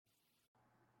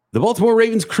The Baltimore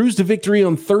Ravens cruised to victory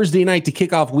on Thursday night to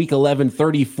kick off Week 11,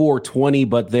 34-20,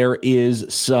 but there is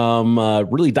some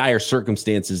really dire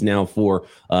circumstances now for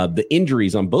the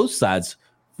injuries on both sides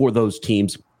for those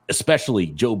teams, especially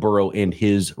Joe Burrow and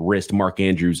his wrist, Mark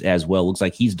Andrews as well. Looks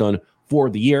like he's done for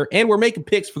the year, and we're making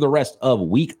picks for the rest of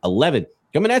Week 11.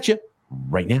 Coming at you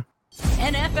right now.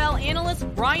 NFL analyst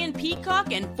Brian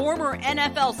Peacock and former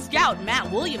NFL scout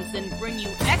Matt Williamson bring you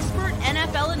expert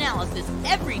NFL analysis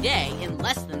every day in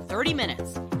less than 30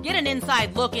 minutes. Get an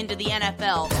inside look into the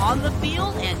NFL on the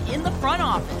field and in the front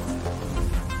office.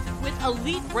 With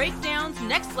elite breakdowns,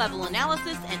 next-level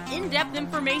analysis, and in-depth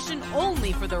information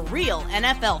only for the real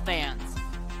NFL fans.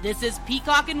 This is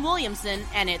Peacock and Williamson,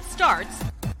 and it starts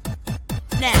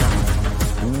now.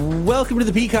 Welcome to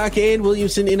the Peacock and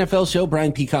Williamson NFL show.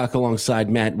 Brian Peacock alongside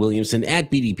Matt Williamson at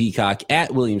BD Peacock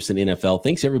at Williamson NFL.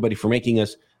 Thanks everybody for making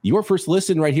us your first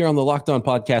listen right here on the Locked On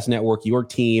Podcast Network, your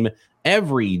team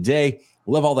every day.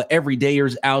 Love all the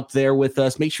everydayers out there with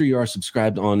us. Make sure you are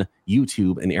subscribed on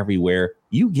YouTube and everywhere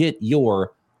you get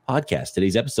your podcast.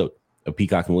 Today's episode of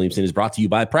Peacock and Williamson is brought to you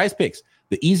by Prize Picks,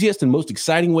 the easiest and most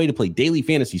exciting way to play daily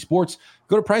fantasy sports.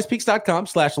 Go to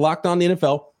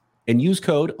prizepicks.com/LockedOnNFL and use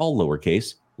code, all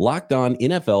lowercase, Locked On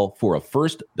NFL for a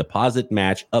first deposit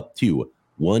match up to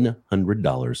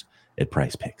 $100 at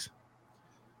Prize Picks.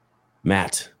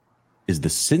 Matt, is the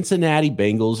Cincinnati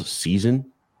Bengals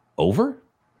season over?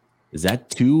 Is that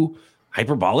too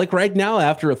hyperbolic right now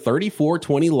after a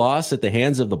 34-20 loss at the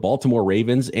hands of the Baltimore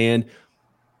Ravens? And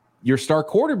your star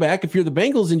quarterback, if you're the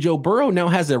Bengals, and Joe Burrow now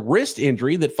has a wrist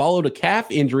injury that followed a calf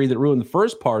injury that ruined the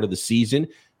first part of the season.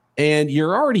 And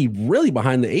you're already really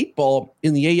behind the eight ball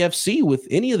in the AFC with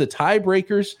any of the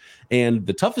tiebreakers, and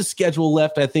the toughest schedule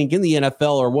left, I think, in the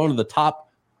NFL, or one of the top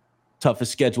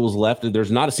toughest schedules left. And there's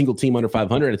not a single team under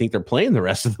 500. I think they're playing the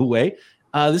rest of the way.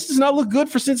 This does not look good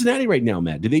for Cincinnati right now,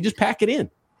 Matt. Did they just pack it in?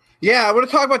 Yeah, I want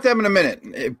to talk about them in a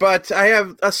minute, but I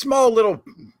have a small little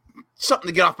something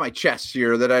to get off my chest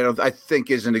here that I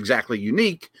think isn't exactly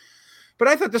unique. But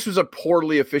I thought this was a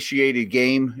poorly officiated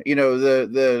game. You know,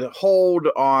 the hold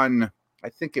on, I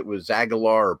think it was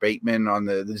Aguilar or Bateman on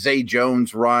the Zay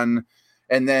Jones run,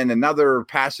 and then another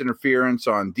pass interference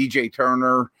on DJ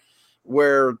Turner,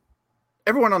 where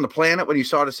everyone on the planet, when you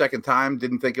saw it a second time,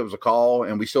 didn't think it was a call,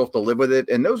 and we still have to live with it.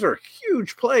 And those are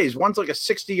huge plays. One's like a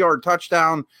 60-yard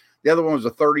touchdown. The other one was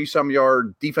a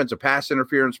 30-some-yard defensive pass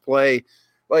interference play.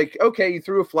 Like, okay, you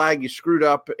threw a flag, you screwed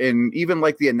up, and even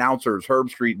like the announcers, Herb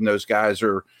Street and those guys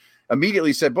are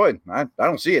immediately said, boy, I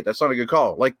don't see it. That's not a good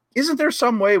call. Like, isn't there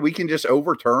some way we can just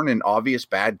overturn an obvious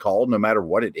bad call no matter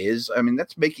what it is? I mean,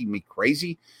 that's making me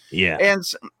crazy. Yeah. And,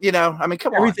 you know, I mean,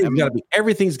 come on.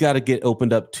 Everything's got to get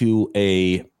opened up to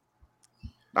a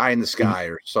eye in the sky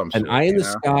or something. An eye in the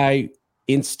sky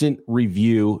instant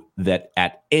review that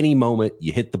at any moment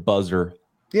you hit the buzzer.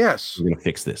 Yes. We're going to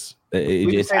fix this. We've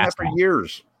been saying that for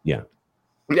years. Yeah.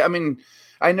 Yeah. I mean,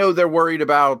 I know they're worried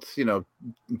about, you know,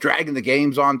 dragging the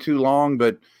games on too long,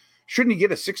 but shouldn't you get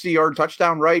a 60-yard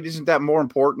touchdown right? Isn't that more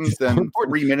important than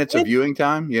 3 minutes of viewing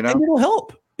time? You know, and it'll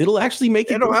help. It'll actually make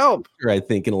it'll help. I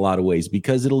think in a lot of ways,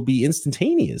 because it'll be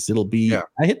instantaneous. It'll be,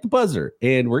 I hit the buzzer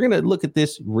and we're going to look at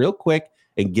this real quick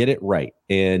and get it right.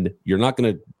 And you're not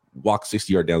going to walk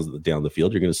 60 yards down the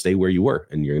field. You're going to stay where you were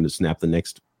and you're going to snap the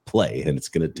next play, and it's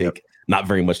going to take not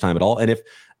very much time at all.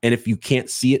 And if you can't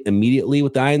see it immediately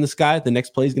with the eye in the sky, the next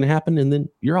play is going to happen, and then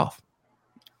you're off.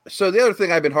 So the other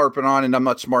thing I've been harping on, and I'm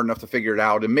not smart enough to figure it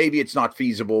out, and maybe it's not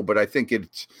feasible, but I think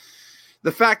it's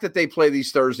the fact that they play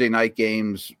these Thursday night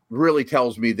games really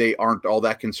tells me they aren't all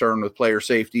that concerned with player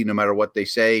safety, no matter what they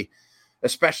say,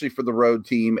 especially for the road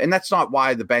team. And that's not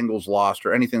why the Bengals lost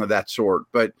or anything of that sort.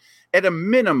 But at a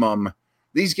minimum,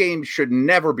 these games should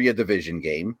never be a division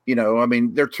game. You know, I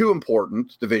mean, they're too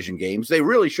important, division games. They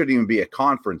really shouldn't even be a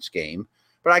conference game.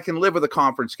 But I can live with a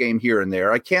conference game here and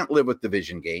there. I can't live with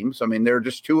division games. I mean, they're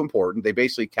just too important. They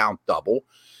basically count double.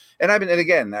 And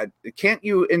again, can't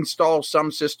you install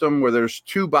some system where there's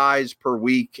 2 buys per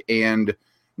week and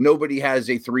nobody has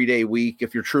a 3-day week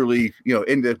if you're truly, you know,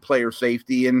 into player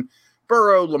safety? And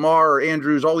Burrow, Lamar,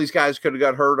 Andrews, all these guys could have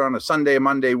got hurt on a Sunday,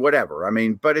 Monday, whatever. I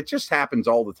mean, but it just happens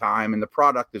all the time, and the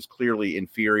product is clearly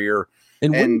inferior.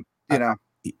 And you know,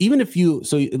 even if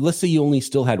let's say you only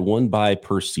still had 1 bye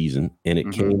per season, and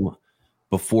it came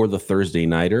before the Thursday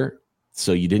nighter,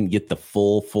 so you didn't get the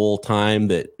full time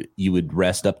that you would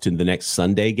rest up to the next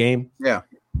Sunday game. Yeah,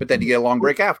 but then you get a long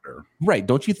break after. Right?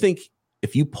 Don't you think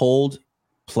if you polled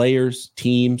players,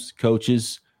 teams,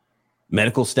 coaches,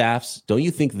 medical staffs, don't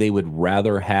you think they would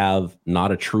rather have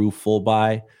not a true full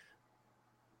bye?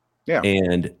 Yeah.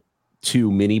 And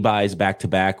 2 mini buys back to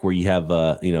back where you have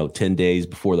 10 days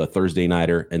before the Thursday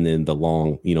nighter and then the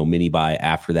long mini buy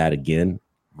after that again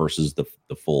versus the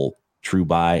full true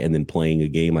buy and then playing a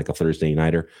game like a Thursday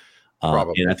nighter.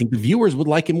 And I think the viewers would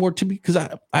like it more too, because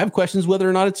I have questions whether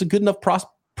or not it's a good enough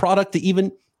product to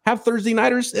even have Thursday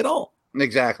nighters at all.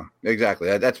 Exactly.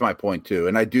 That's my point too.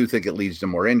 And I do think it leads to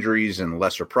more injuries and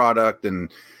lesser product.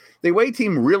 And the away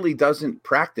team really doesn't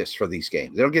practice for these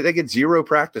games. They get 0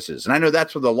 practices. And I know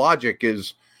that's what the logic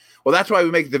is. Well, that's why we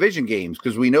make division games,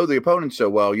 because we know the opponent so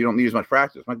well. You don't need as much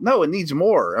practice. I'm like, no, it needs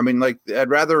more. I mean, like,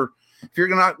 I'd rather, if you're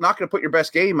not going to put your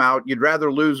best game out, you'd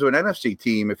rather lose to an NFC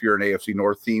team if you're an AFC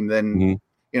North team than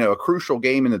a crucial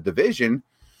game in the division.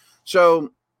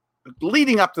 So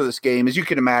leading up to this game, as you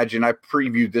can imagine, I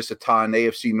previewed this a ton.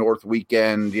 AFC North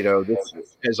weekend, this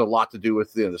has a lot to do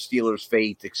with the Steelers'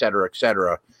 fate, et cetera, et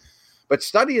cetera. But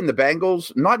studying the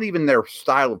Bengals, not even their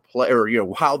style of play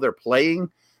or how they're playing,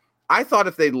 I thought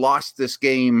if they lost this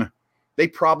game, they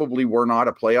probably were not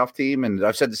a playoff team. And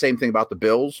I've said the same thing about the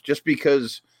Bills, just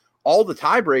because all the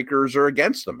tiebreakers are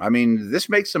against them. I mean, this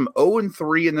makes them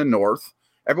 0-3 in the North.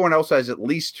 Everyone else has at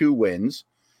least 2 wins.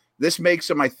 This makes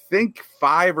them, I think,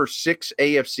 5 or 6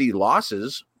 AFC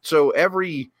losses. So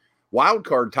every wild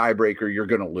card tiebreaker you're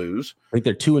going to lose. I think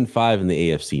they're 2-5 in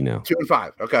the AFC now.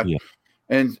 2-5. Okay. Yeah.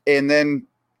 And then,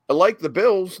 like the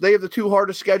Bills, they have the 2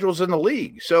 hardest schedules in the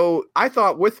league. So I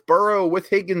thought with Burrow, with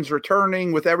Higgins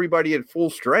returning, with everybody at full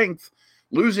strength,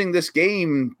 losing this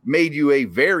game made you a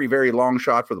very, very long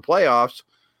shot for the playoffs.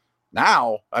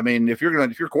 Now, I mean, if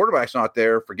your quarterback's not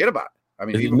there, forget about it. I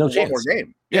mean, even one more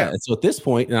game. Yeah. So at this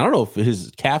point, and I don't know if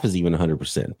his calf is even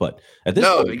 100%, but at this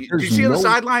point, do you see on the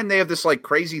sideline, they have this like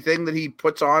crazy thing that he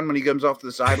puts on when he comes off to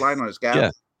the sideline on his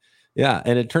calf? Yeah,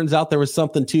 and it turns out there was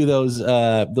something to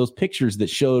those pictures that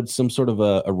showed some sort of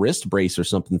a wrist brace or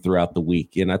something throughout the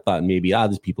week, and I thought maybe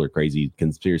these people are crazy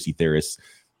conspiracy theorists,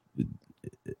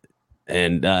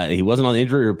 and he wasn't on the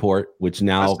injury report, which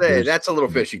now that's a little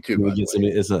fishy too.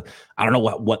 I don't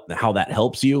know how that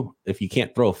helps you. If you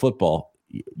can't throw a football,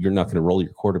 you're not going to roll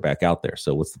your quarterback out there.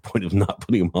 So what's the point of not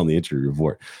putting him on the injury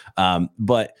report?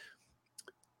 But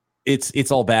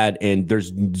it's all bad, and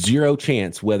there's 0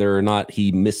 chance whether or not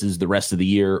he misses the rest of the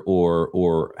year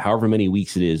or however many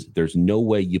weeks it is. There's no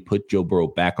way you put Joe Burrow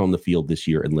back on the field this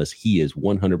year unless he is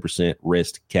 100%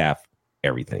 wrist, calf,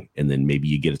 everything, and then maybe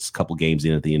you get a couple games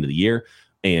in at the end of the year,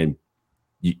 and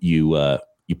you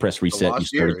press reset. You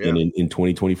start again in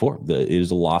 2024. It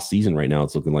is a lost season right now.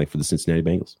 It's looking like for the Cincinnati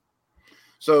Bengals.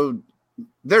 So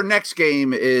their next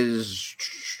game is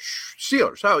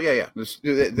Steelers. Oh, yeah.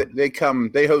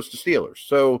 They host the Steelers.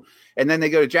 So, and then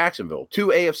they go to Jacksonville. 2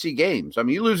 AFC games. I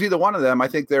mean, you lose either one of them, I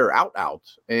think they're out.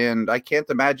 And I can't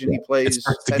imagine he plays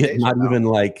 10 days. Not even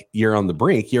like you're on the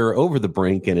brink. You're over the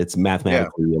brink, and it's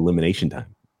mathematically elimination time.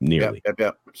 Nearly.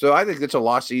 Yeah. So I think it's a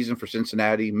lost season for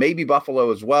Cincinnati. Maybe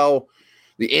Buffalo as well.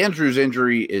 The Andrews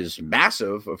injury is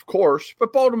massive, of course,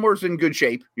 but Baltimore's in good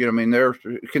shape. I mean, they're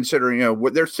considering,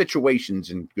 their situation's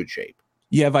in good shape.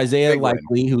 You have Isaiah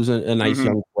Likely, who's a nice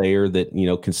young player that,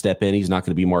 can step in. He's not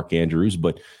going to be Mark Andrews,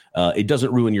 but it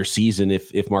doesn't ruin your season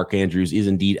if Mark Andrews is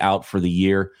indeed out for the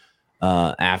year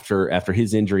after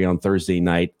his injury on Thursday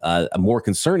night. More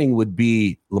concerning would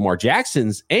be Lamar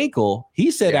Jackson's ankle.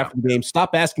 He said after the game,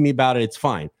 "Stop asking me about it. It's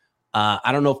fine."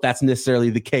 I don't know if that's necessarily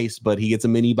the case, but he gets a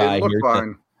mini bye here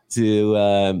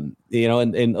and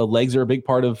legs are a big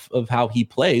part of how he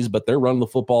plays, but they're running the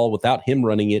football without him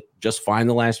running it just fine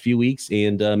the last few weeks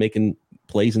and making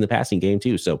plays in the passing game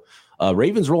too. So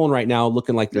Ravens rolling right now,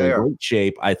 looking like they're in great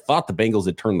shape. I thought the Bengals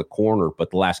had turned the corner, but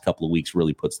the last couple of weeks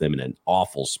really puts them in an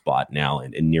awful spot now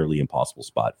and nearly impossible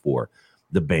spot for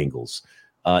the Bengals.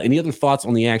 Any other thoughts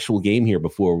on the actual game here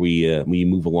before we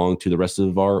move along to the rest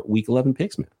of our Week 11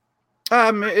 picks, man?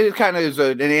 It kind of is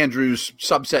an Andrews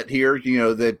subset here,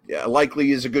 that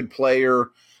Likely is a good player.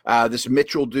 This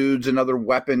Mitchell dude's another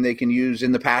weapon they can use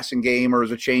in the passing game or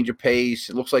as a change of pace.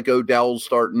 It looks like Odell's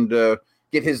starting to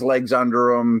get his legs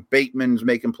under him. Bateman's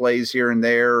making plays here and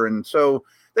there. And so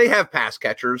they have pass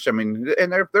catchers. I mean,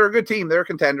 and they're a good team. They're a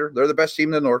contender. They're the best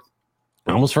team in the North.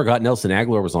 I almost forgot Nelson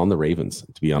Aguilar was on the Ravens,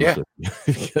 to be honest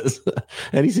with you.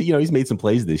 And he's made some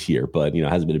plays this year, but,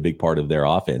 hasn't been a big part of their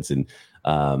offense. And,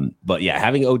 but yeah,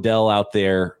 having Odell out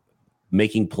there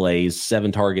making plays,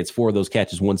 7 targets, 4 of those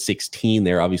catches, 116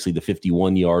 there, obviously the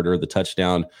 51-yarder, the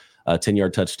touchdown,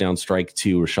 10-yard touchdown strike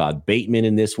to Rashad Bateman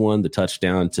in this one, the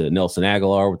touchdown to Nelson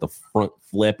Aguilar with the front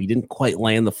flip. He didn't quite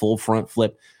land the full front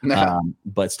flip,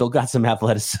 but still got some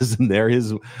athleticism there,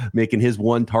 making his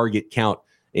 1 target count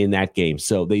in that game.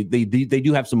 So they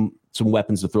do have some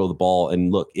weapons to throw the ball.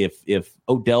 And look, if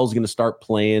Odell's going to start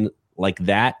playing like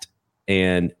that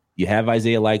And you have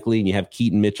Isaiah Likely and you have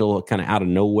Keaton Mitchell kind of out of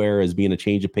nowhere as being a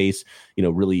change of pace,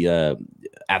 really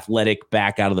athletic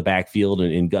back out of the backfield.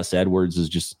 And Gus Edwards is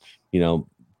just,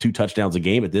 2 touchdowns a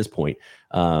game at this point.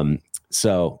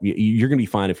 So you're going to be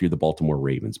fine if you're the Baltimore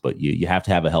Ravens, but you have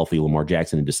to have a healthy Lamar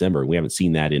Jackson in December. We haven't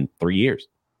seen that in 3 years.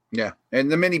 Yeah, and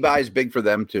the mini bye is big for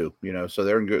them too. So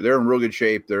they're in real good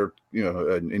shape. They're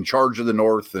in charge of the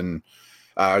North and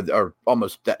are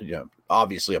almost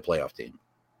obviously a playoff team.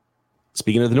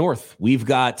 Speaking of the North, we've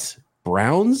got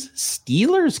Browns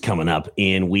Steelers coming up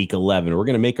in Week 11. We're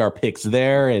going to make our picks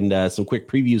there and some quick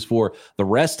previews for the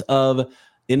rest of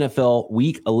NFL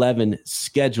Week 11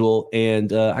 schedule.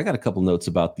 And I got a couple notes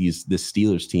about this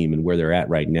Steelers team and where they're at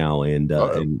right now, and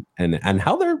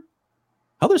how their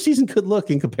season could look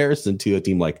in comparison to a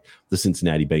team like the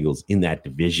Cincinnati Bengals in that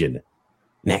division.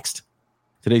 Next,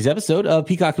 today's episode of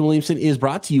Peacock and Williamson is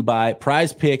brought to you by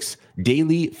Prize Picks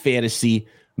Daily Fantasy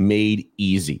Made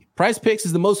Easy. Prize Picks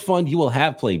is the most fun you will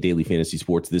have playing daily fantasy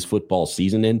sports this football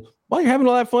season. And while you're having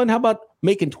all that fun, how about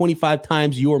making 25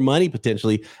 times your money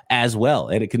potentially as well?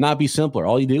 And it could not be simpler.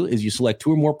 All you do is you select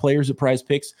 2 or more players at Prize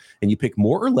Picks and you pick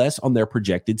more or less on their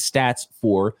projected stats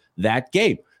for that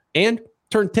game. And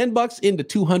turn $10 into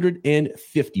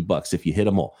 $250 if you hit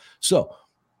them all. So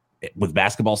with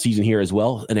basketball season here as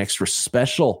well, an extra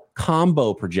special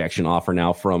combo projection offer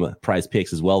now from Prize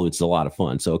Picks as well, which is a lot of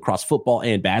fun. So across football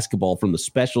and basketball from the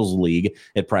Specials League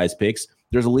at Prize Picks,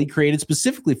 there's a league created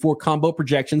specifically for combo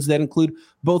projections that include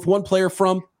both one player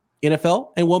from NFL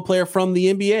and one player from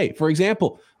the NBA. For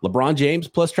example, LeBron James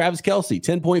plus Travis Kelce,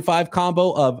 10.5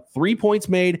 combo of 3 points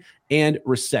made and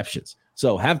receptions.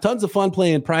 So have tons of fun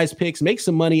playing Prize Picks, make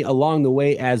some money along the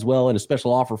way as well. And a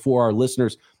special offer for our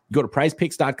listeners, go to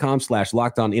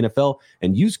prizepicks.com/LockedOnNFL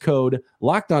and use code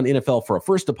LockedOnNFL for a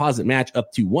first deposit match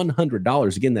up to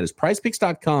 $100. Again, that is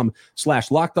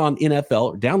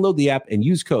prizepicks.com/LockedOnNFL. Download the app and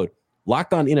use code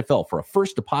LockedOnNFL for a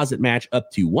first deposit match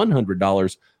up to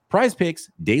 $100. Prize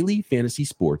Picks, daily fantasy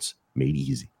sports made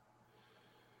easy.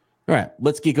 All right,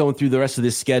 let's get going through the rest of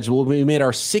this schedule. We made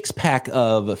our 6-pack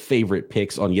of favorite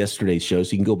picks on yesterday's show,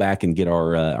 so you can go back and get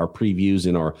our previews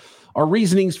and our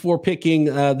reasonings for picking.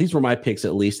 These were my picks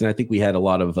at least, and I think we had a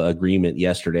lot of agreement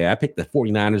yesterday. I picked the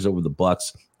 49ers over the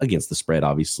Bucks against the spread,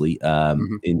 obviously,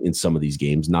 in some of these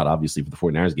games. Not obviously for the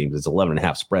 49ers games. It's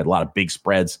 11.5 spread. A lot of big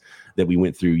spreads that we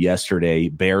went through yesterday.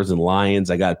 Bears and Lions.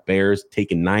 I got Bears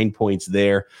taking 9 points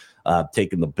there.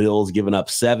 Taking the Bills, giving up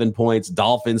 7 points.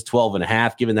 Dolphins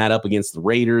 12.5, giving that up against the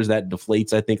Raiders. That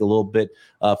deflates, I think, a little bit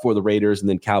for the Raiders. And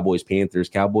then Cowboys, Panthers.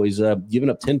 Cowboys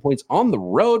giving up 10 points on the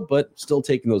road, but still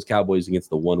taking those Cowboys against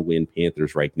the 1-win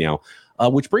Panthers right now.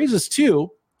 Which brings us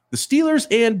to the Steelers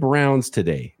and Browns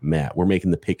today. Matt, we're making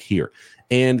the pick here.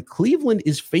 And Cleveland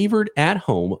is favored at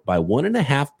home by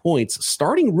 1.5 points,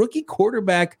 starting rookie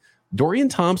quarterback Dorian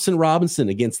Thompson-Robinson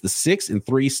against the 6-3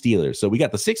 Steelers. So we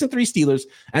got the 6-3 Steelers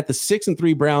at the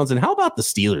 6-3 Browns. And how about the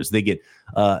Steelers? They get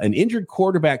an injured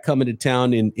quarterback coming to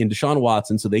town in Deshaun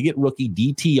Watson. So they get rookie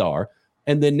DTR.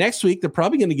 And then next week, they're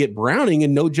probably going to get Browning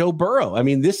and no Joe Burrow. I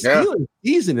mean, this Steelers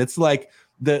season, it's like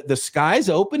the sky's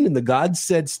open and the gods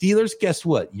said, Steelers, guess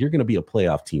what? You're going to be a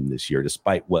playoff team this year,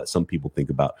 despite what some people think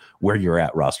about where you're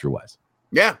at roster-wise.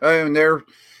 Yeah, I mean,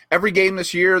 every game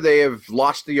this year, they have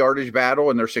lost the yardage battle,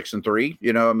 and they're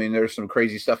 6-3. There's some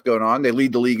crazy stuff going on. They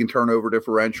lead the league in turnover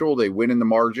differential. They win in the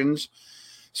margins.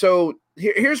 So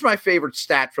here's my favorite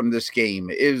stat from this game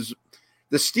is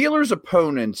the Steelers'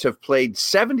 opponents have played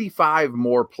 75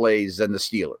 more plays than the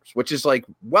Steelers, which is like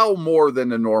well more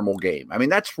than a normal game. I mean,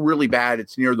 that's really bad.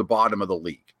 It's near the bottom of the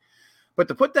league. But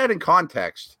to put that in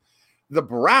context, the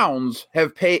Browns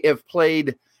have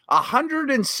played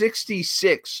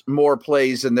 166 more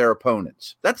plays than their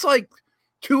opponents. That's like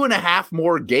 2.5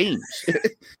 more games.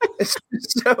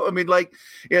 So, I mean,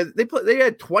 they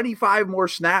had 25 more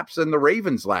snaps than the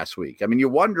Ravens last week. I mean, you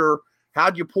wonder,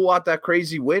 how'd you pull out that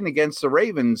crazy win against the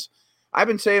Ravens? I've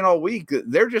been saying all week,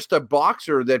 they're just a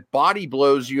boxer that body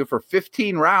blows you for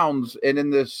 15 rounds. And in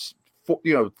this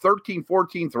 13th,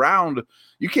 14th round,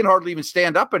 you can hardly even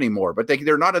stand up anymore. But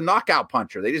they're not a knockout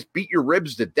puncher. They just beat your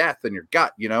ribs to death and your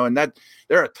gut, and that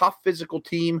they're a tough physical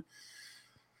team.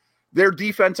 Their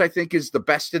defense, I think, is the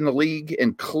best in the league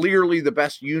and clearly the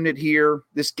best unit here.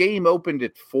 This game opened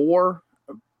at 4,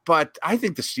 but I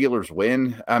think the Steelers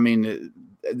win. I mean,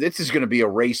 this is going to be a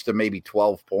race to maybe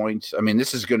 12 points. I mean,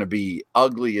 this is going to be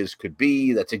ugly as could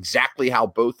be. That's exactly how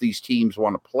both these teams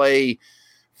want to play.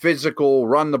 Physical,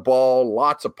 run the ball,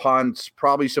 lots of punts,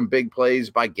 probably some big plays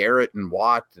by Garrett and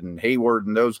Watt and Hayward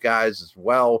and those guys as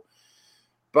well.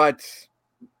 But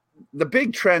the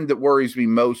big trend that worries me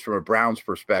most from a Browns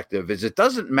perspective is it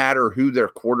doesn't matter who their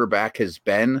quarterback has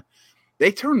been.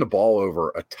 They turn the ball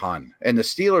over a ton, and the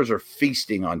Steelers are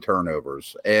feasting on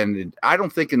turnovers. And I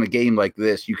don't think in a game like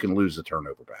this, you can lose the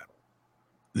turnover battle.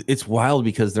 It's wild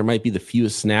because there might be the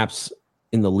fewest snaps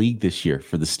in the league this year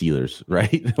for the Steelers,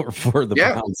 right? Or for the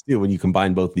Browns too, when you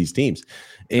combine both these teams.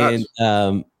 And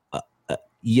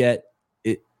yet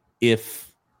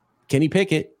if Kenny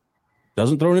Pickett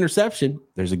doesn't throw an interception,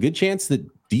 there's a good chance that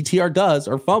DTR does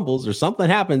or fumbles or something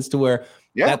happens to where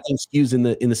that thing skews in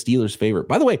the Steelers' favor.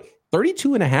 By the way,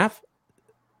 32.5,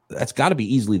 that's got to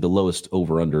be easily the lowest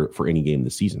over-under for any game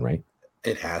this season, right?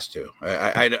 It has to.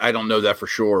 I don't know that for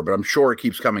sure, but I'm sure it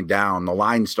keeps coming down. The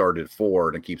line started at 4,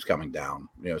 and it keeps coming down,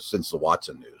 since the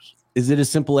Watson news. Is it as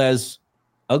simple as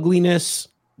ugliness,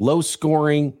 low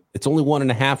scoring? It's only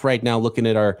 1.5 right now looking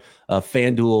at our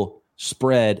FanDuel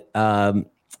spread.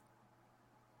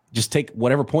 Just take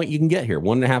whatever point you can get here.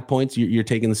 1.5 points, you're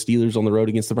taking the Steelers on the road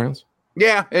against the Browns?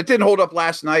 Yeah, it didn't hold up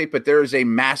last night, but there is a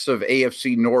massive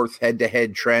AFC North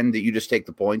head-to-head trend that you just take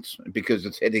the points because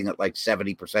it's hitting at like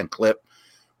 70% clip.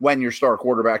 When your star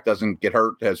quarterback doesn't get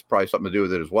hurt, has probably something to do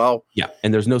with it as well. Yeah,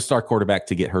 and there's no star quarterback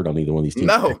to get hurt on either one of these teams.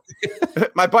 No.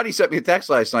 My buddy sent me a text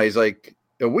last night. He's like,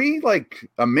 are we like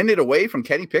a minute away from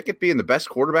Kenny Pickett being the best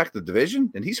quarterback of the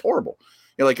division? And he's horrible.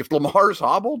 Like if Lamar's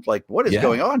hobbled, like what is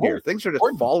going on here? Things are just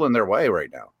falling their way right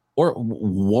now. Or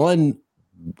one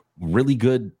really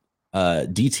good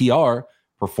DTR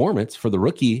performance for the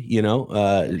rookie,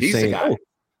 he's saying,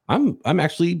 I'm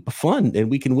actually fun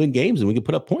and we can win games and we can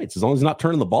put up points as long as he's not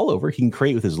turning the ball over. He can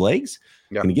create with his legs.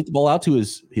 Can he get the ball out to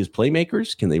his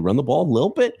playmakers? Can they run the ball a little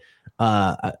bit?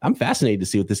 I'm fascinated to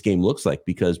see what this game looks like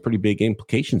because pretty big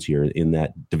implications here in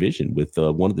that division with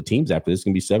one of the teams after this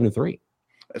going to be 7-3.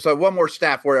 So one more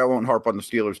stat for you. I won't harp on the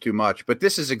Steelers too much, but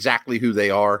this is exactly who they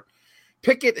are.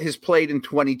 Pickett has played in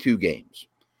 22 games.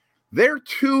 They're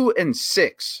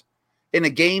 2-6 in a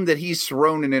game that he's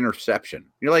thrown an interception.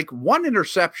 You're like, one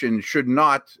interception should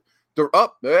not. They're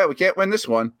up. We can't win this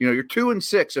one. You're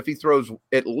 2-6 if he throws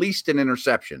at least an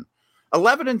interception.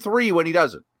 11-3 when he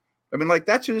doesn't. I mean, like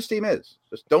that's who this team is.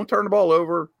 Just don't turn the ball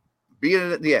over. Be in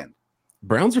it at the end.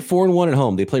 Browns are 4-1 at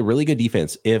home. They play really good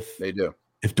defense. If they do,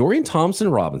 if Dorian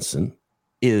Thompson-Robinson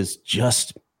is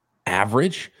just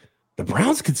average, the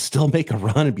Browns could still make a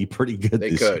run and be pretty good. They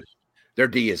could. Year. Their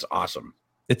D is awesome.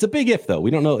 It's a big if, though.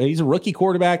 We don't know. He's a rookie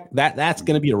quarterback. That's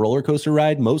going to be a roller coaster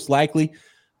ride, most likely.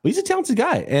 But he's a talented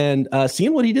guy. And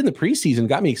seeing what he did in the preseason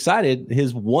got me excited.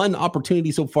 His one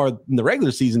opportunity so far in the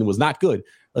regular season was not good.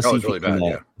 Let's see if we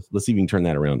can turn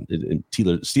that around.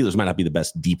 Steelers might not be the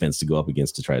best defense to go up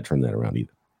against to try to turn that around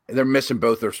either. They're missing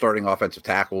both their starting offensive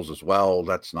tackles as well.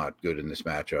 That's not good in this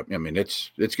matchup. I mean,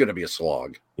 it's going to be a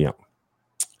slog. Yeah.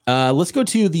 Let's go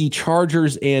to the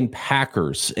Chargers and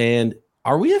Packers. And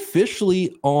are we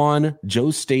officially on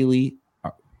Joe Staley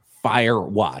fire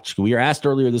watch? We were asked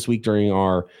earlier this week during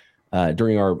our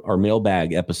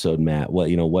mailbag episode, Matt,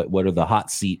 what are the hot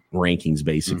seat rankings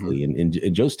basically? Mm-hmm.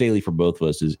 And Joe Staley for both of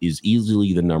us is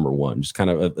easily the number one. Just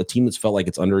kind of a team that's felt like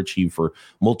it's underachieved for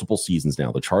multiple seasons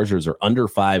now. The Chargers are under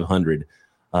 500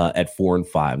 at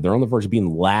 4-5. They're on the verge of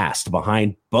being last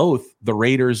behind both the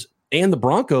Raiders and the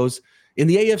Broncos in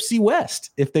the AFC West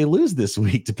if they lose this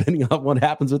week, depending on what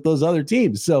happens with those other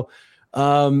teams. So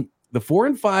the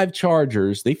 4-5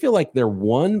 Chargers, they feel like they're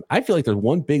one. I feel like they're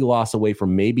one big loss away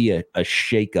from maybe a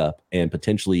shakeup and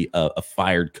potentially a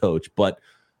fired coach. But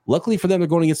luckily for them, they're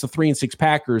going against the 3-6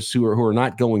 Packers, who are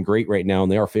not going great right now, and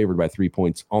they are favored by 3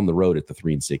 points on the road at the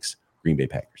 3-6 Green Bay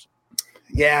Packers.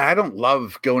 Yeah, I don't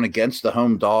love going against the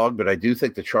home dog, but I do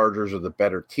think the Chargers are the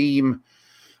better team.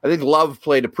 I think Love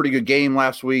played a pretty good game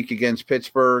last week against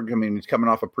Pittsburgh. I mean, he's coming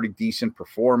off a pretty decent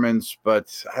performance,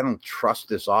 but I don't trust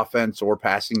this offense or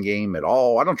passing game at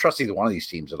all. I don't trust either one of these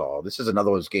teams at all. This is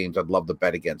another of those games I'd love to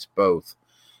bet against both,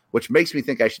 which makes me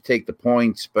think I should take the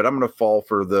points, but I'm going to fall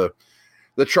for the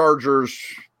Chargers,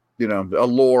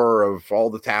 allure of all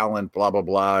the talent, blah, blah,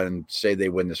 blah, and say they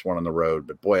win this one on the road.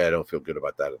 But boy, I don't feel good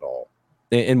about that at all.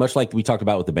 And much like we talked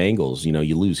about with the Bengals,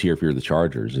 you lose here if you're the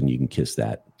Chargers, and you can kiss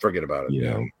that. Forget about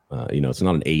it. It's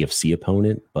not an AFC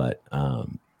opponent, but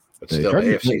still,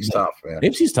 AFC's tough, man.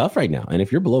 AFC's tough right now, and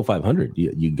if you're below 500,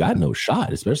 you got no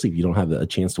shot, especially if you don't have a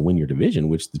chance to win your division.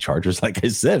 Which the Chargers, like I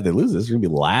said, if they lose this, they're going to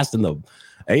be last in the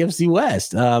AFC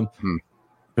West,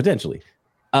 potentially.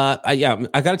 I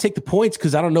got to take the points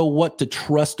because I don't know what to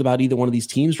trust about either one of these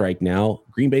teams right now.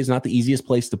 Green Bay is not the easiest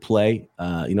place to play.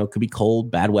 It could be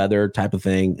cold, bad weather type of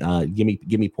thing.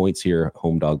 Give me points here,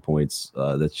 home dog points.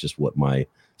 That's just what my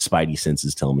spidey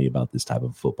senses tell me about this type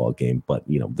of football game. But,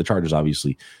 the Chargers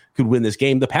obviously could win this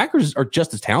game. The Packers are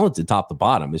just as talented top to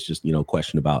bottom. It's just, a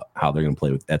question about how they're going to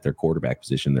play at their quarterback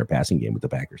position, their passing game with the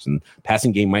Packers. And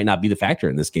passing game might not be the factor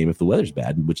in this game if the weather's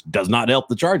bad, which does not help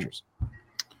the Chargers.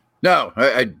 No,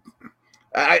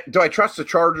 do I trust the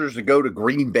Chargers to go to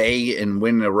Green Bay and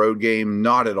win a road game?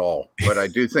 Not at all. But I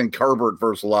do think Herbert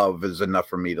versus Love is enough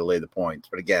for me to lay the points.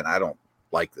 But again, I don't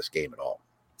like this game at all.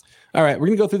 All right, we're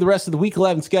going to go through the rest of the Week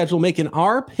 11 schedule, making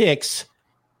our picks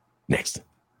next.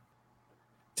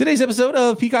 Today's episode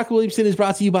of Peacock Williamson is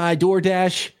brought to you by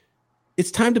DoorDash.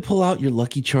 It's time to pull out your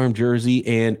Lucky Charm jersey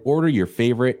and order your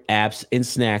favorite apps and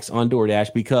snacks on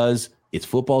DoorDash because it's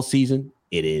football season.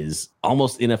 It is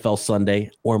almost NFL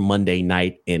Sunday or Monday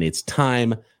night, and it's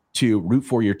time to root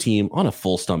for your team on a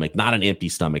full stomach, not an empty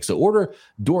stomach. So order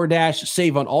DoorDash,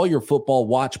 save on all your football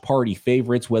watch party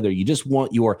favorites, whether you just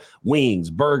want your wings,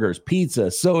 burgers,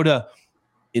 pizza, soda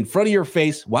in front of your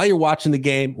face while you're watching the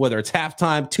game, whether it's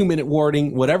halftime, 2-minute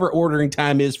warning, whatever ordering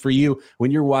time is for you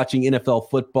when you're watching NFL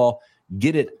football,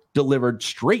 get it delivered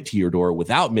straight to your door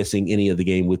without missing any of the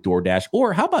game with DoorDash.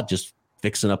 Or how about just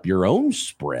fixing up your own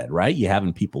spread, right? You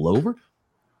having people over?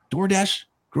 DoorDash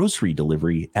grocery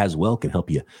delivery as well can help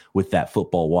you with that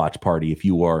football watch party if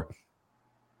you are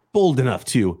bold enough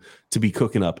to be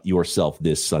cooking up yourself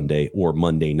this Sunday or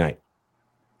Monday night.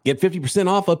 Get 50%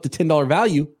 off up to $10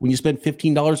 value when you spend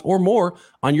 $15 or more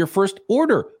on your first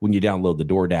order when you download the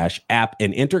DoorDash app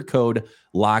and enter code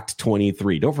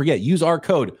LOCKED23. Don't forget, use our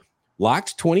code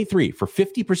LOCKED23 for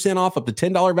 50% off up to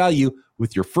 $10 value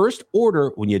with your first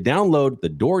order when you download the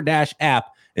DoorDash app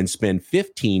and spend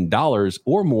 $15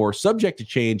 or more, subject to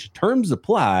change. Terms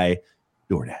apply.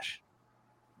 DoorDash.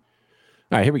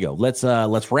 All right, here we go.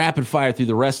 Let's rapid fire through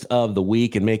the rest of the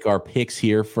week and make our picks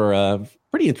here for a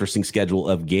pretty interesting schedule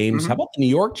of games. How about the New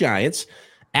York Giants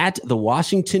at the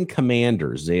Washington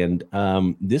Commanders? And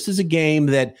this is a game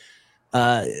that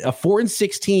a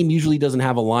 4-6 team usually doesn't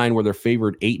have a line where they're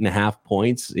favored 8.5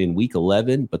 points in week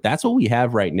 11, but that's what we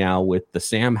have right now with the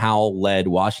Sam Howell-led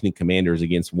Washington Commanders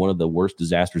against one of the worst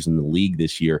disasters in the league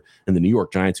this year, and the New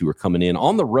York Giants, who are coming in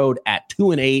on the road at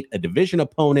 2-8, a division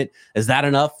opponent. Is that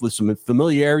enough with some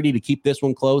familiarity to keep this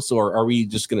one close, or are we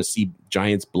just going to see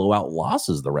Giants blow out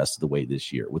losses the rest of the way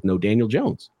this year with no Daniel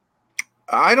Jones?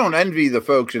 I don't envy the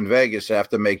folks in Vegas that have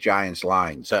to make Giants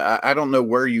lines. I don't know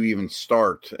where you even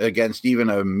start against even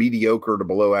a mediocre to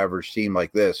below average team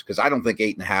like this, because I don't think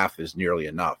 8.5 is nearly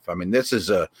enough. I mean, this is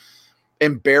a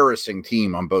embarrassing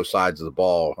team on both sides of the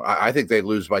ball. I think they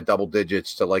lose by double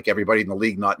digits to like everybody in the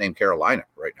league not named Carolina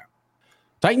right now.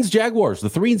 Titans, Jaguars. The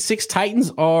 3-6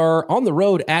 Titans are on the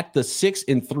road at the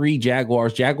 6-3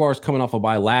 Jaguars. Jaguars coming off a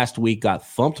bye last week, got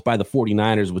thumped by the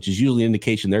 49ers, which is usually an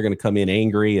indication they're going to come in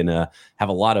angry and have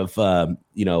a lot of,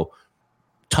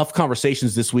 tough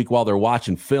conversations this week while they're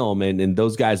watching film. And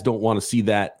those guys don't want to see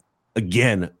that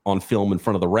again on film in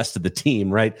front of the rest of the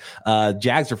team, right?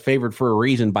 Jags are favored for a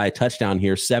reason by a touchdown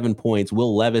here, 7 points.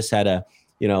 Will Levis had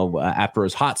after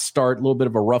his hot start, a little bit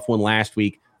of a rough one last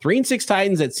week. 3-6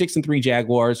 Titans at 6-3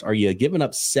 Jaguars. Are you giving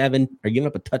up 7? Are you giving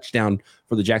up a touchdown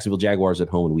for the Jacksonville Jaguars at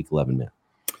home in week 11, man?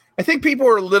 I think people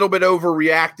are a little bit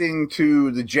overreacting to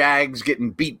the Jags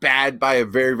getting beat bad by a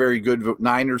very, very good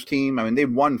Niners team. I mean, they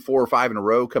won 4 or 5 in a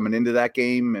row coming into that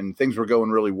game, and things were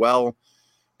going really well.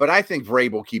 But I think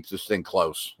Vrabel keeps this thing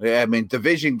close. I mean,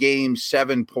 division game,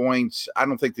 7 points. I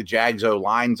don't think the Jags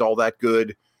O-line's all that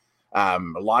good. A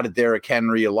lot of Derrick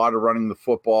Henry, a lot of running the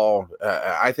football.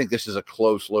 I think this is a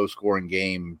close, low-scoring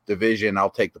game. Division, I'll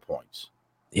take the points.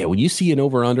 Yeah, when you see an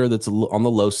over-under that's on the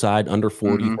low side, under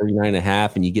 40,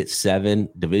 39.5, and you get 7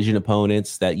 division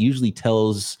opponents, that usually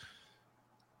tells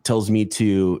me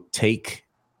to take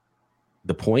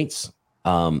the points.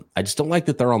 I just don't like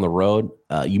that they're on the road.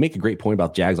 You make a great point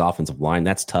about Jags' offensive line.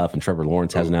 That's tough, and Trevor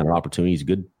Lawrence hasn't had an opportunity. He's a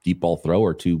good deep ball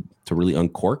thrower to really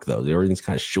uncork those. Everything's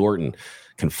kind of short and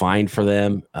confined for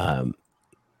them.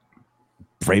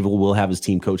 Vrabel will have his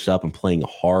team coached up and playing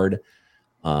hard.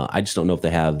 I just don't know if they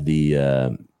have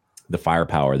the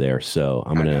firepower there. So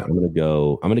I'm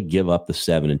gonna give up the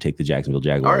 7 and take the Jacksonville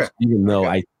Jaguars, even though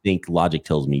I think logic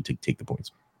tells me to take the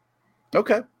points.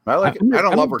 Okay. I like it. I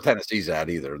don't love where Tennessee's at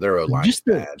either. Their O-line just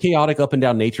the bad. Chaotic up and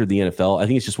down nature of the NFL. I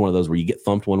think it's just one of those where you get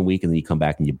thumped one week and then you come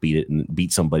back and you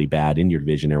beat somebody bad in your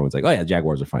division. Everyone's like, oh yeah,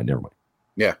 Jaguars are fine. Never mind.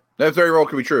 Yeah, that very well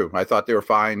could be true. I thought they were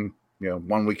fine,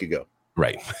 1 week ago.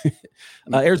 Right.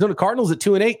 Arizona Cardinals at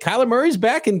 2-8. Kyler Murray's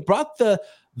back and brought the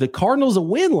the Cardinals a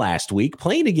win last week,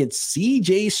 playing against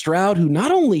C.J. Stroud, who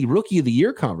not only Rookie of the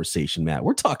Year conversation, Matt,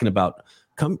 we're talking about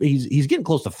he's getting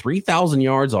close to 3,000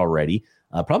 yards already.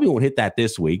 Probably won't hit that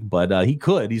this week, but he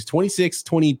could. He's 26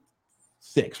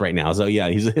 right now. So yeah,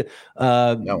 he's it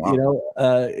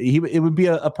would be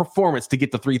a performance to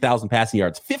get the 3,000 passing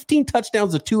yards, 15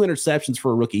 touchdowns to 2 interceptions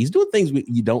for a rookie. He's doing things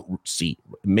you don't see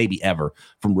maybe ever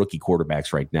from rookie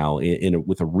quarterbacks right now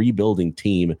with a rebuilding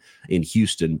team in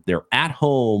Houston. They're at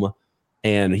home,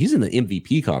 and he's in the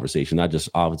MVP conversation, not just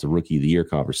offensive rookie of the year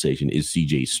conversation. Is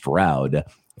CJ Stroud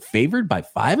favored by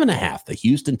 5.5? The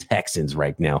Houston Texans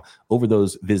right now over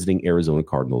those visiting Arizona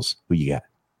Cardinals. Who you got?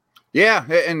 Yeah,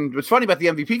 and what's funny about the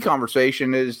MVP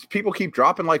conversation is people keep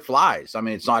dropping like flies. I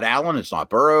mean, it's not Allen, it's not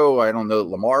Burrow. I don't know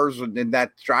Lamar's in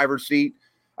that driver's seat.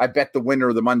 I bet the winner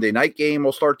of the Monday night game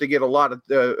will start to get a lot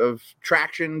of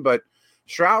traction, but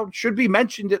Stroud should be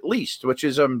mentioned at least, which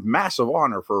is a massive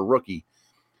honor for a rookie.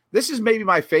 This is maybe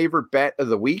my favorite bet of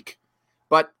the week,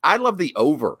 but I love the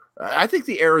over. I think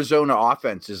the Arizona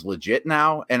offense is legit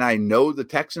now, and I know the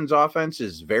Texans offense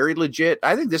is very legit.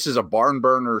 I think this is a barn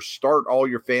burner. Start all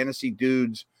your fantasy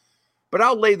dudes, but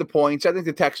I'll lay the points. I think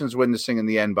the Texans win this thing in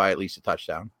the end by at least a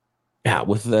touchdown. Yeah,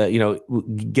 with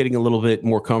getting a little bit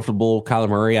more comfortable, Kyler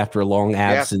Murray after a long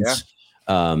absence.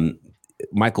 Yeah.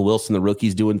 Michael Wilson, the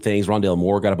rookie's doing things. Rondale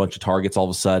Moore got a bunch of targets all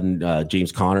of a sudden.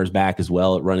 James Conner's back as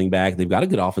well at running back. They've got a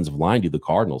good offensive line, the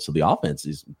Cardinals. So the offense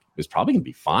is probably going to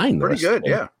be fine. Pretty good,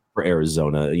 yeah. For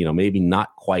Arizona, maybe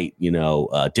not quite,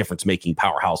 difference-making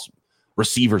powerhouse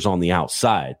receivers on the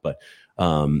outside, but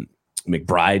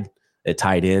McBride at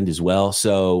tight end as well.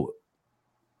 So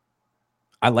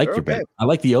I like your bet. I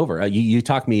like the over. You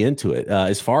talked me into it.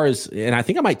 As far as, and I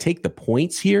think I might take the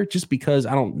points here just because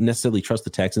I don't necessarily trust the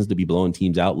Texans to be blowing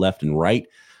teams out left and right.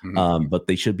 Mm-hmm. But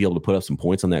they should be able to put up some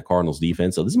points on that Cardinals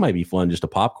defense. So this might be fun, just a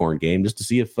popcorn game, just to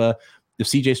see if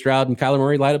CJ Stroud and Kyler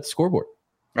Murray light up the scoreboard.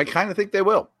 I kind of think they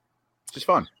will. It's just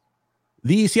fun.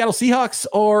 The Seattle Seahawks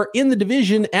are in the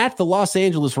division at the Los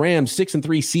Angeles Rams. 6-3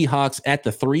 Seahawks at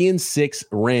the 3-6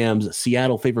 Rams.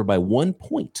 Seattle favored by 1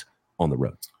 point on the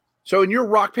road. So in your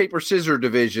rock, paper, scissors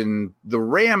division, the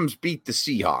Rams beat the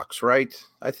Seahawks, right?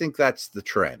 I think that's the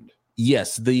trend.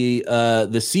 Yes, the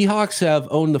Seahawks have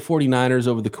owned the 49ers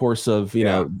over the course of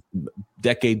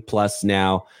decade plus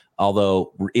now.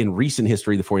 Although in recent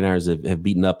history, the 49ers have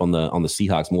beaten up on the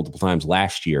Seahawks multiple times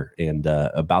last year, and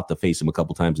about to face them a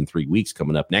couple times in 3 weeks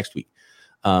coming up next week.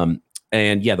 And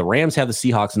yeah, the Rams have the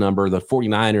Seahawks number. The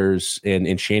 49ers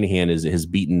and Shanahan has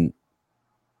beaten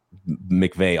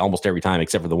McVay almost every time,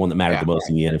 except for the one that mattered the most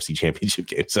in the NFC Championship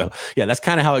game. So yeah, that's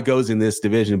kind of how it goes in this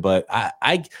division. But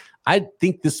I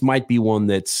think this might be one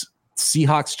that's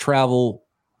Seahawks travel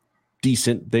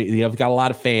decent. They have got a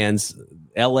lot of fans.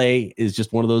 LA is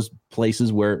just one of those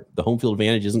places where the home field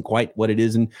advantage isn't quite what it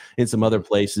is in some other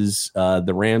places.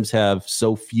 The Rams have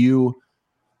so few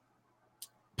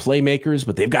playmakers,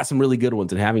 but they've got some really good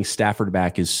ones, and having Stafford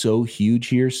back is so huge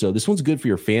here. So this one's good for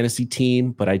your fantasy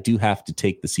team, but I do have to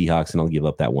take the Seahawks, and I'll give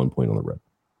up that 1 point on the road.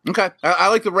 Okay. I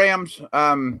like the Rams,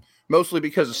 mostly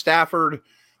because of Stafford.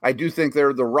 I do think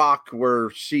they're the rock where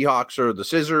Seahawks are the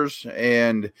scissors,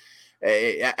 and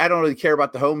I don't really care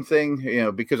about the home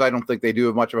thing, because I don't think they do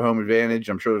have much of a home advantage.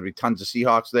 I'm sure there'll be tons of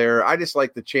Seahawks there. I just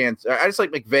like the chance. I just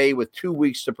like McVay with 2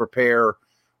 weeks to prepare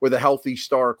with a healthy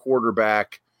star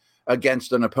quarterback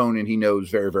against an opponent he knows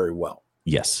very, very well.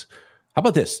 Yes. How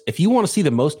about this? If you want to see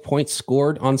the most points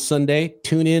scored on Sunday,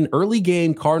 tune in early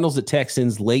game Cardinals at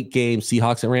Texans, late game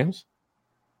Seahawks at Rams.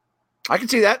 I can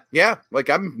see that. Yeah. Like,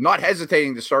 I'm not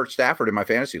hesitating to start Stafford in my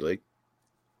fantasy league.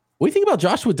 What do you think about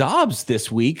Joshua Dobbs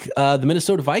this week? The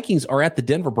Minnesota Vikings are at the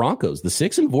Denver Broncos. The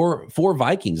 6-4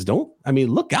 Vikings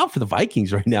look out for the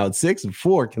Vikings right now at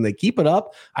 6-4. Can they keep it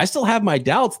up? I still have my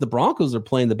doubts. The Broncos are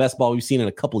playing the best ball we've seen in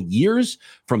a couple years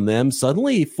from them.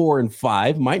 Suddenly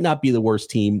 4-5 might not be the worst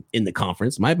team in the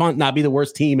conference, might not be the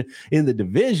worst team in the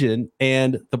division.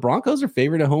 And the Broncos are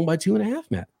favored at home by 2.5,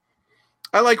 Matt.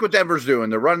 I like what Denver's doing.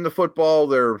 They're running the football.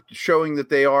 They're showing that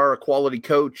they are a quality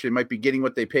coach. They might be getting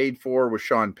what they paid for with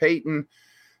Sean Payton.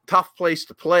 Tough place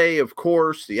to play, of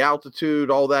course, the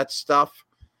altitude, all that stuff.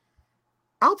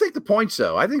 I'll take the points,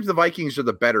 though. I think the Vikings are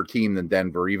the better team than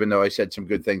Denver, even though I said some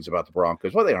good things about the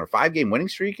Broncos. Well, they are on a 5-game winning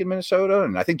streak in Minnesota,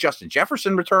 and I think Justin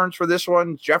Jefferson returns for this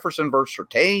one. Jefferson versus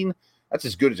Surtain. That's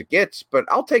as good as it gets, but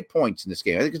I'll take points in this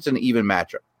game. I think it's an even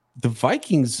matchup. The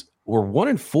Vikings were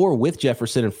 1-4 with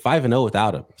Jefferson and 5-0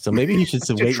 without him. So maybe he should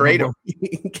wait. Trade him.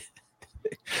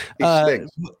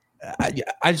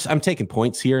 I'm taking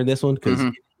points here in this one because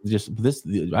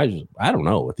I don't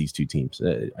know with these two teams.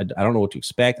 I don't know what to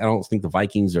expect. I don't think the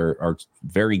Vikings are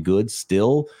very good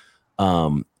still.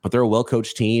 But they're a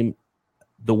well-coached team.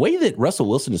 The way that Russell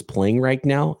Wilson is playing right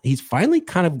now, he's finally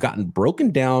kind of gotten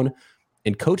broken down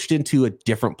and coached into a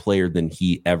different player than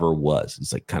he ever was.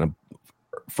 It's like kind of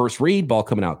first read, ball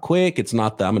coming out quick. It's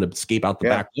not I'm going to escape out the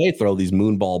back way, throw these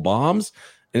moonball bombs.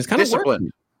 And it's kind of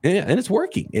working. Yeah, and it's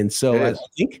working. And so I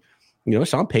think,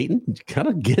 Sean Payton kind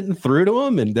of getting through to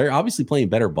him, and they're obviously playing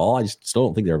better ball. I just still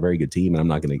don't think they're a very good team. And I'm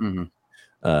not going to,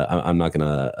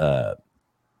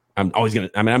 I'm always going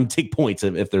to, I'm going to take points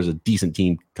if there's a decent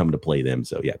team coming to play them.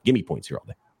 So yeah, give me points here all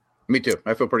day. Me too.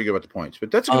 I feel pretty good about the points, but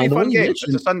that's going to be a fun game. It's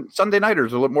a Sunday nighter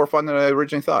is a little more fun than I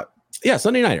originally thought. Yeah,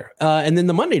 Sunday nighter. And then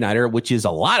the Monday nighter, which is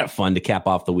a lot of fun to cap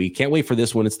off the week. Can't wait for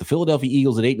this one. It's the Philadelphia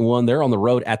Eagles at 8-1. They're on the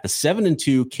road at the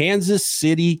 7-2 Kansas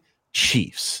City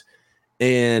Chiefs.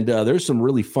 And there's some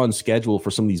really fun schedule for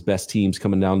some of these best teams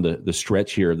coming down the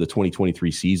stretch here of the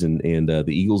 2023 season. And the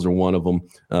Eagles are one of them.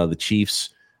 The Chiefs,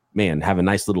 man, have a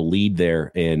nice little lead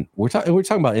there. And we're talking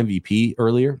about MVP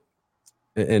earlier.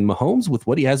 And Mahomes, with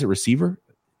what he has at receiver,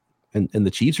 and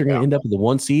the Chiefs are going to end up with the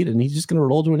 1 seed, and he's just going to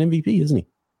roll to an MVP, isn't he?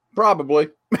 Probably.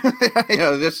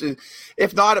 This is,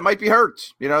 if not, it might be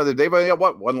Hurts. They've only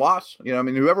got one loss.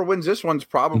 Whoever wins this one's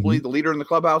probably the leader in the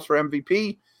clubhouse for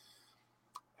MVP.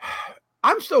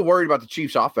 I'm still worried about the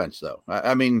Chiefs offense, though.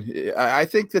 I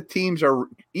think the teams are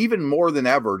even more than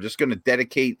ever just going to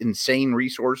dedicate insane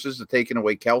resources to taking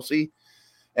away Kelsey.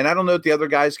 And I don't know if the other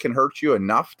guys can hurt you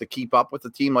enough to keep up with a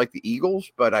team like the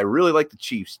Eagles, but I really like the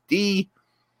Chiefs.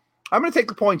 I'm going to take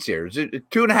the points here. Is it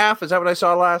 2.5? Is that what I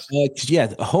saw last?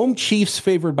 Home Chiefs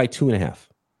favored by 2.5.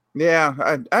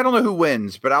 Yeah, I don't know who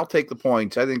wins, but I'll take the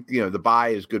points. I think, the bye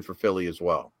is good for Philly as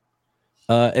well.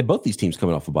 And both these teams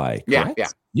coming off a bye. Correct?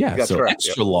 Yeah. So correct.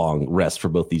 Extra long rest for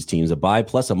both these teams. A bye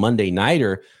plus a Monday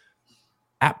nighter.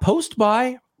 At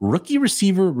post-bye, rookie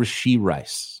receiver Rashee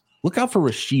Rice. Look out for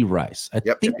Rashee Rice. I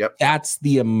think that's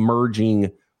the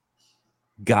emerging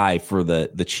guy for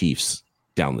the Chiefs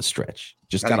down the stretch.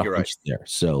 Just got a hunch there.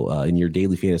 So in your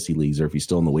daily fantasy leagues, or if he's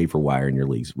still on the waiver wire in your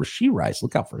leagues, Rashee Rice,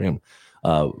 look out for him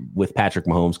with Patrick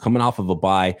Mahomes coming off of a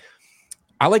bye.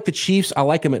 I like the Chiefs. I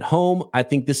like them at home. I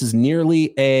think this is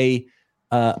nearly a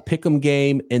pick'em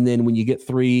game. And then when you get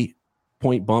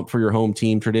 3-point bump for your home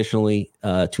team, traditionally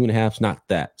 2.5 is not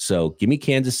that. So give me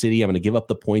Kansas City. I'm going to give up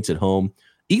the points at home.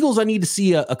 Eagles, I need to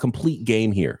see a complete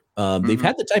game here. They've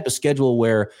had the type of schedule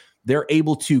where they're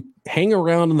able to hang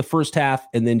around in the first half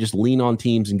and then just lean on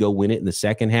teams and go win it in the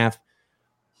second half.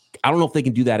 I don't know if they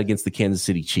can do that against the Kansas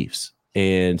City Chiefs.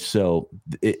 And so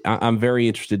I'm very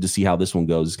interested to see how this one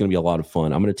goes. It's going to be a lot of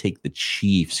fun. I'm going to take the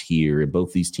Chiefs here, and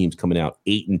both these teams coming out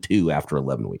 8-2 after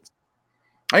 11 weeks.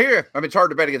 I hear you. It's hard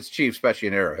to bet against the Chiefs, especially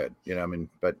in Arrowhead.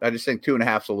 But I just think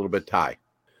 2.5 is a little bit high.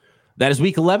 That is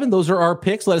week 11. Those are our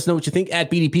picks. Let us know what you think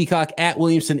at BD Peacock, at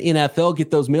Williamson NFL.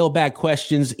 Get those mailbag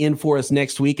questions in for us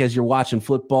next week as you're watching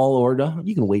football, or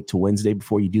you can wait till Wednesday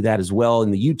before you do that as well.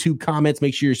 In the YouTube comments,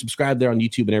 make sure you're subscribed there on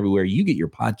YouTube and everywhere you get your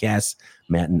podcasts.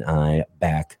 Matt and I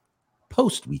back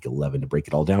post week 11 to break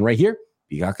it all down right here.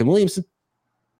 Peacock and Williamson.